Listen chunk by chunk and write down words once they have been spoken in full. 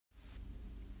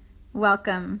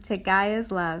Welcome to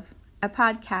Gaia's Love, a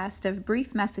podcast of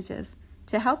brief messages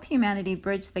to help humanity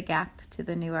bridge the gap to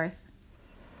the new earth.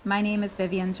 My name is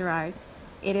Vivian Gerard.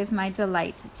 It is my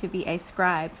delight to be a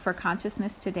scribe for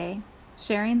consciousness today,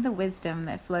 sharing the wisdom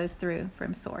that flows through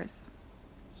from Source.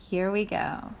 Here we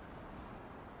go.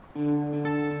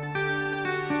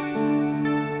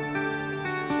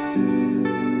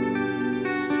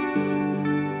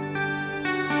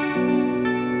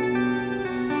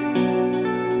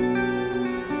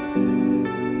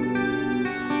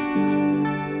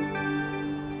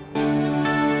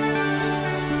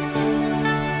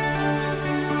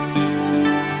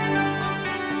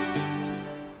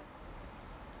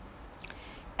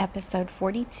 Episode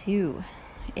 42.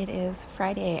 It is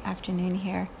Friday afternoon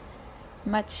here,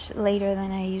 much later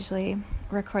than I usually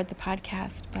record the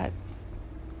podcast, but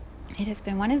it has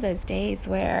been one of those days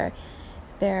where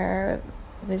there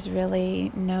was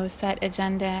really no set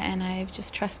agenda and I've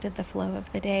just trusted the flow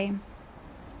of the day.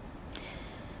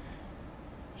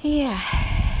 Yeah,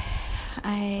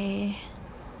 I'm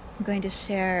going to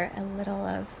share a little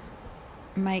of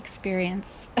my experience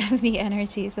of the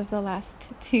energies of the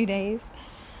last 2 days.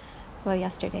 Well,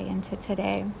 yesterday into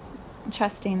today,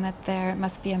 trusting that there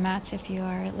must be a match if you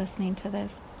are listening to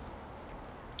this.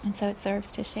 And so it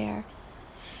serves to share.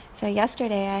 So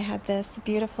yesterday I had this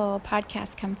beautiful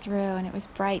podcast come through and it was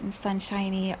bright and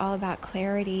sunshiny, all about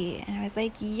clarity. And I was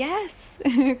like, yes,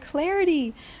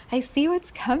 clarity. I see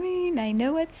what's coming. I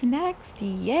know what's next.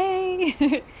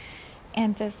 Yay.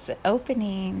 And this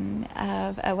opening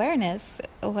of awareness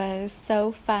was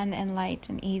so fun and light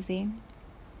and easy.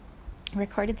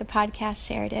 Recorded the podcast,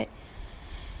 shared it.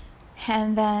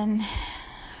 And then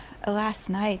last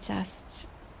night, just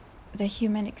the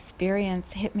human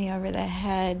experience hit me over the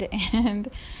head and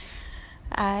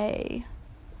I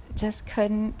just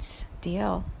couldn't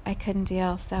deal. I couldn't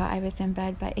deal. So I was in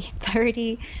bed by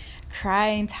 8:30,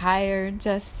 crying, tired,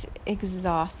 just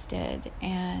exhausted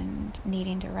and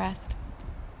needing to rest.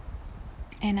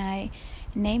 And I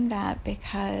named that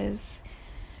because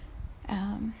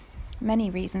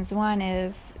many reasons. One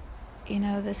is,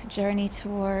 this journey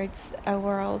towards a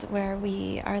world where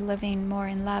we are living more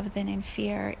in love than in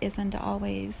fear isn't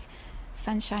always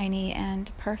sunshiny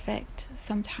and perfect.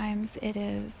 Sometimes it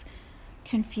is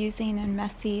confusing and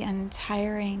messy and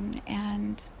tiring,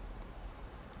 and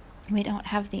we don't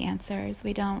have the answers.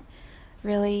 We don't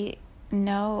really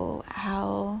know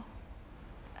how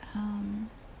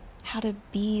to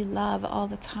be love all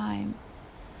the time.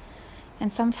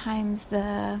 And sometimes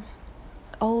the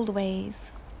old ways,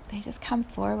 they just come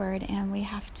forward and we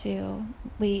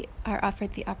are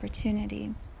offered the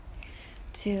opportunity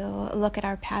to look at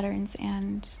our patterns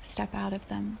and step out of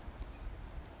them.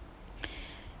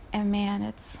 And man,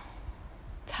 it's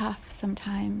tough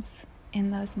sometimes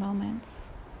in those moments.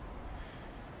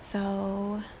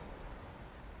 So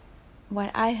what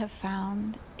I have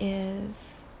found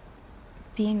is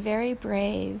being very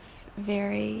brave,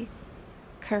 very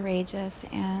courageous,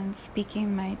 and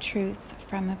speaking my truth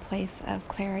from a place of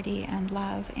clarity and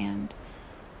love and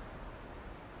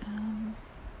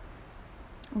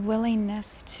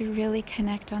willingness to really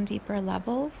connect on deeper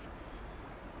levels.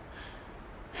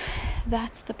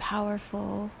 That's the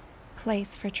powerful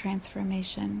place for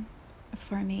transformation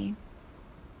for me.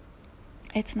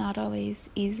 It's not always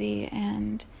easy,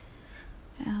 and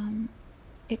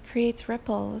it creates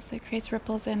ripples. It creates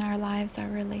ripples in our lives, our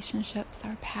relationships,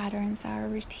 our patterns, our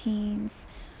routines,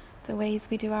 the ways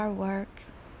we do our work,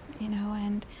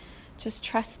 and just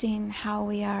trusting how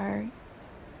we are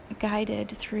guided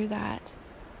through that.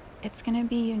 It's going to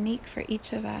be unique for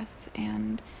each of us,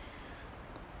 and,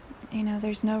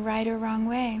 there's no right or wrong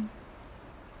way.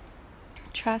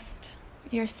 Trust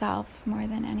yourself more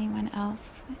than anyone else,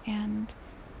 and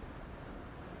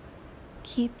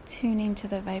keep tuning to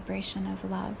the vibration of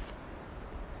love.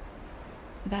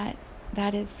 That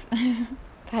is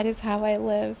that is how I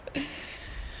live.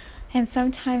 And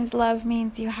sometimes love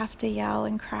means you have to yell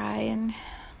and cry and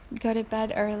go to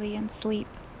bed early and sleep,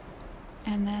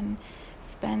 and then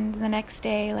spend the next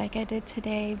day like I did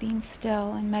today, being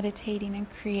still and meditating and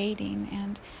creating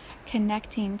and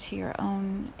connecting to your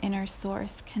own inner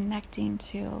source, connecting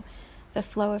to the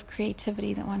flow of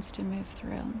creativity that wants to move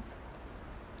through.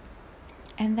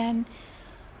 And then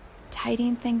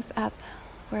tidying things up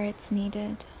where it's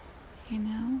needed,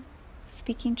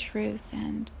 speaking truth.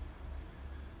 And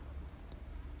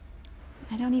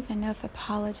I don't even know if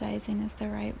apologizing is the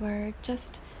right word,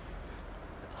 just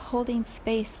holding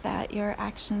space that your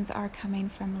actions are coming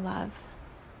from love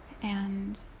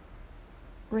and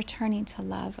returning to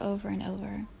love over and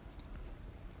over.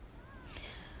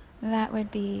 That would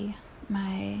be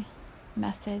my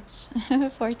message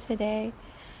for today.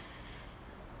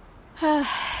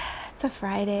 It's a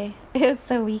Friday. It's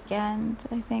a weekend.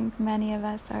 I think many of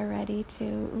us are ready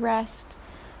to rest.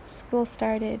 School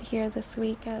started here this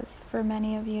week, as for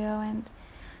many of you, and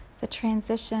the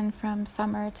transition from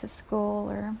summer to school,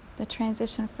 or the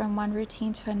transition from one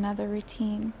routine to another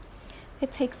routine,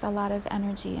 it takes a lot of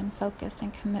energy and focus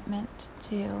and commitment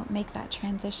to make that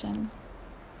transition.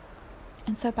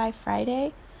 And so by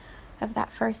Friday of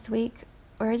that first week,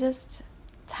 we're just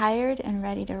tired and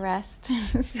ready to rest.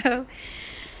 So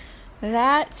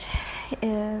that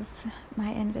is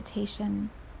my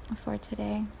invitation for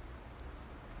today.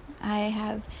 I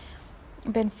have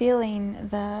been feeling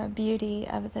the beauty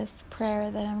of this prayer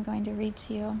that I'm going to read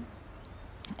to you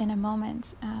in a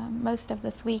moment most of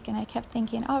this week, and I kept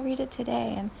thinking, I'll read it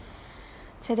today. And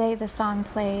today the song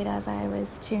played as I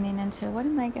was tuning into what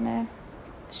am I going to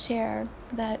share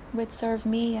that would serve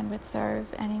me and would serve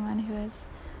anyone who is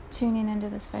tuning into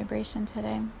this vibration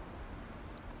today.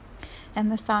 And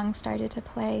the song started to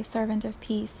play, Servant of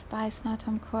Peace by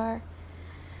Snatam Kaur.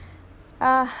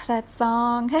 That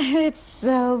song, it's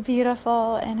so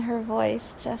beautiful, and her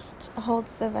voice just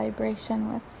holds the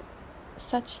vibration with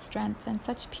such strength and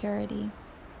such purity.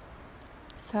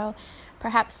 So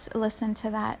perhaps listen to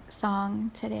that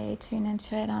song today, tune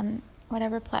into it on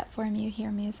whatever platform you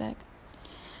hear music.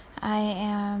 I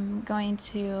am going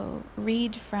to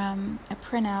read from a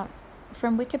printout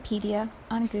from Wikipedia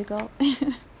on Google,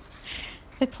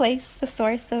 the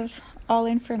source of all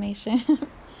information.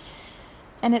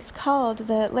 And it's called,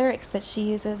 the lyrics that she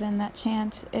uses in that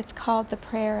chant, it's called the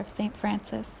Prayer of St.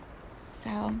 Francis. So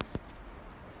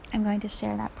I'm going to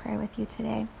share that prayer with you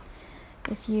today.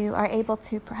 If you are able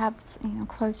to, perhaps,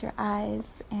 close your eyes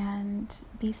and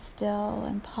be still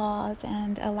and pause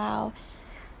and allow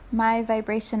my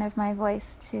vibration of my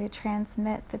voice to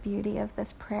transmit the beauty of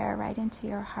this prayer right into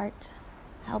your heart.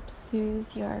 Help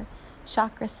soothe your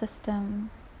chakra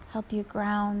system, help you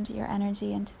ground your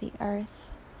energy into the earth.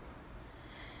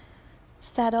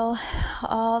 Settle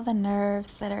all the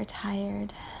nerves that are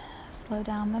tired. Slow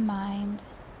down the mind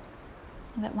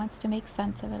that wants to make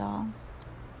sense of it all.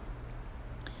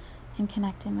 And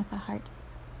connect in with the heart.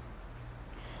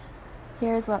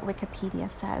 Here's what Wikipedia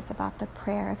says about the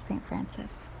prayer of St.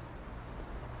 Francis.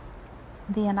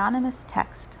 The anonymous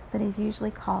text that is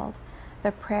usually called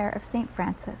the Prayer of St.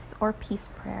 Francis, or Peace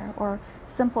Prayer, or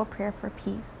Simple Prayer for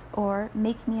Peace, or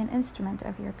Make Me an Instrument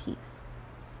of Your Peace,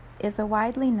 is a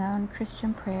widely known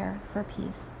Christian prayer for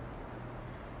peace.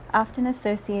 Often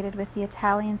associated with the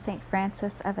Italian St.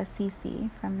 Francis of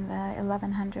Assisi from the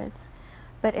 1100s,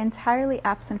 but entirely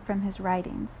absent from his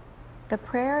writings, the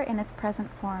prayer in its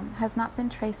present form has not been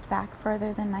traced back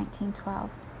further than 1912.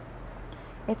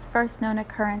 Its first known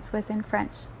occurrence was in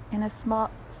French, in a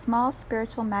small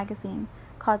spiritual magazine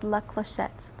called La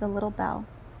Clochette, the Little Bell,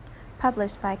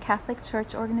 published by a Catholic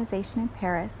Church organization in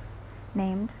Paris,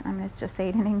 named, I'm going to just say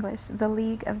it in English, the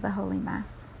League of the Holy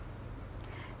Mass.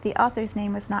 The author's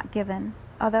name was not given,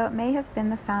 although it may have been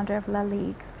the founder of La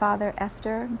Ligue, Father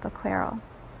Esther Becquerel.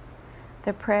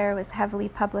 The prayer was heavily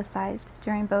publicized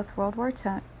during both World War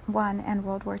I and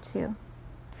World War II.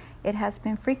 It has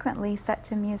been frequently set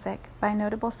to music by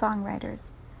notable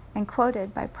songwriters and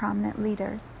quoted by prominent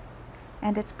leaders,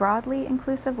 and its broadly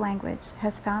inclusive language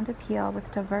has found appeal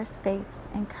with diverse faiths,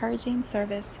 encouraging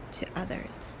service to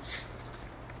others.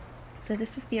 So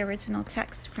this is the original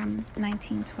text from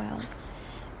 1912.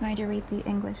 I'm going to read the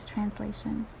English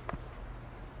translation.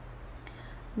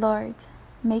 Lord,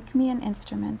 make me an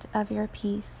instrument of your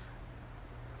peace.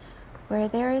 Where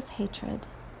there is hatred,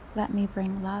 let me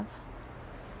bring love.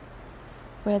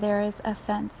 Where there is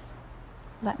offense,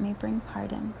 let me bring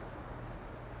pardon.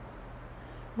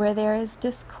 Where there is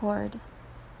discord,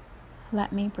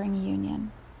 let me bring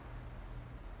union.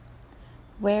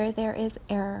 Where there is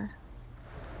error,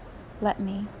 let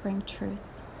me bring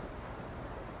truth.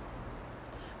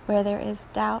 Where there is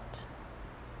doubt,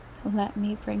 let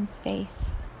me bring faith.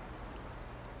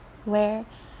 Where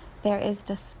there is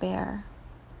despair,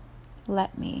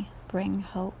 let me bring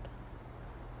hope.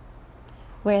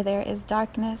 Where there is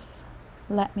darkness,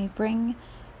 let me bring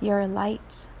your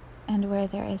light. And where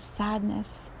there is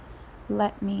sadness,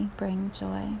 let me bring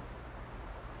joy.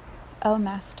 O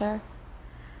Master,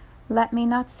 let me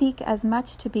not seek as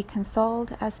much to be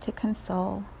consoled as to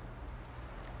console,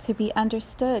 to be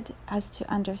understood as to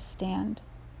understand,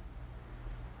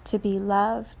 to be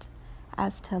loved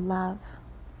as to love.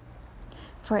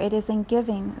 For it is in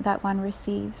giving that one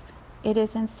receives. It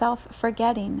is in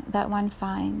self-forgetting that one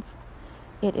finds.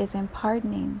 It is in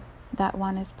pardoning that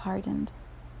one is pardoned.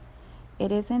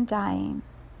 It is in dying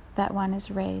that one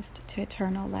is raised to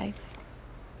eternal life.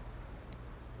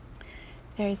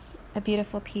 There's a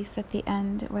beautiful piece at the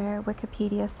end where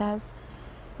Wikipedia says,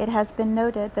 "It has been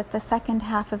noted that the second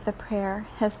half of the prayer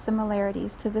has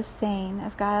similarities to the saying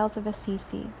of Giles of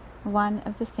Assisi, one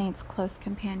of the saint's close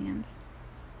companions.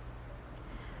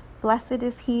 Blessed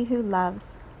is he who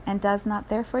loves and does not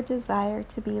therefore desire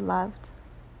to be loved.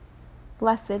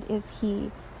 Blessed is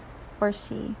he or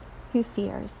she who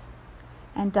fears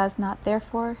and does not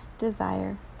therefore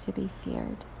desire to be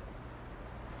feared.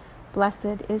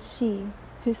 Blessed is she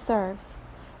who serves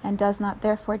and does not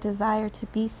therefore desire to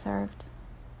be served.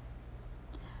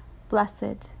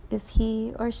 Blessed is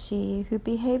he or she who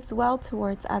behaves well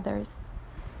towards others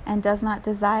and does not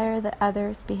desire that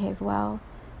others behave well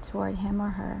toward him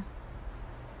or her.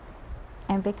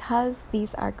 And because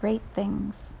these are great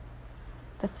things,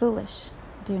 the foolish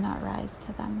do not rise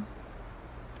to them."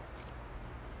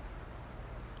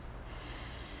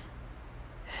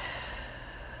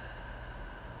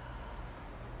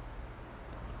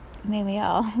 May we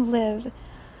all live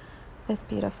this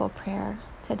beautiful prayer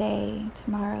today,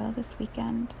 tomorrow, this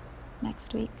weekend,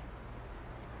 next week.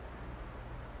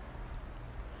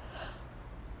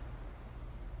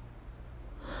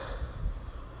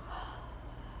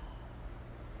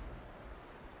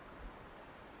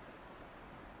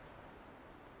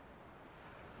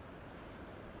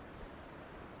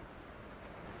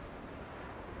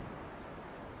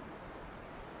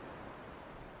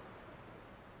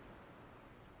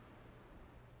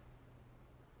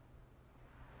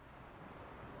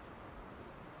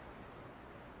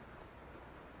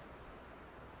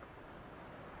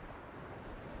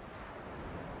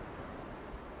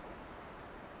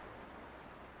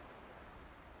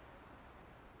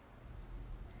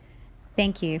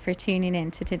 Thank you for tuning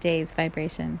in to today's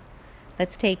vibration.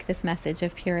 Let's take this message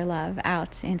of pure love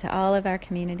out into all of our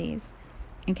communities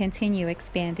and continue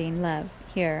expanding love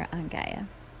here on Gaia.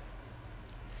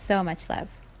 So much love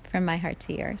from my heart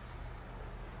to yours.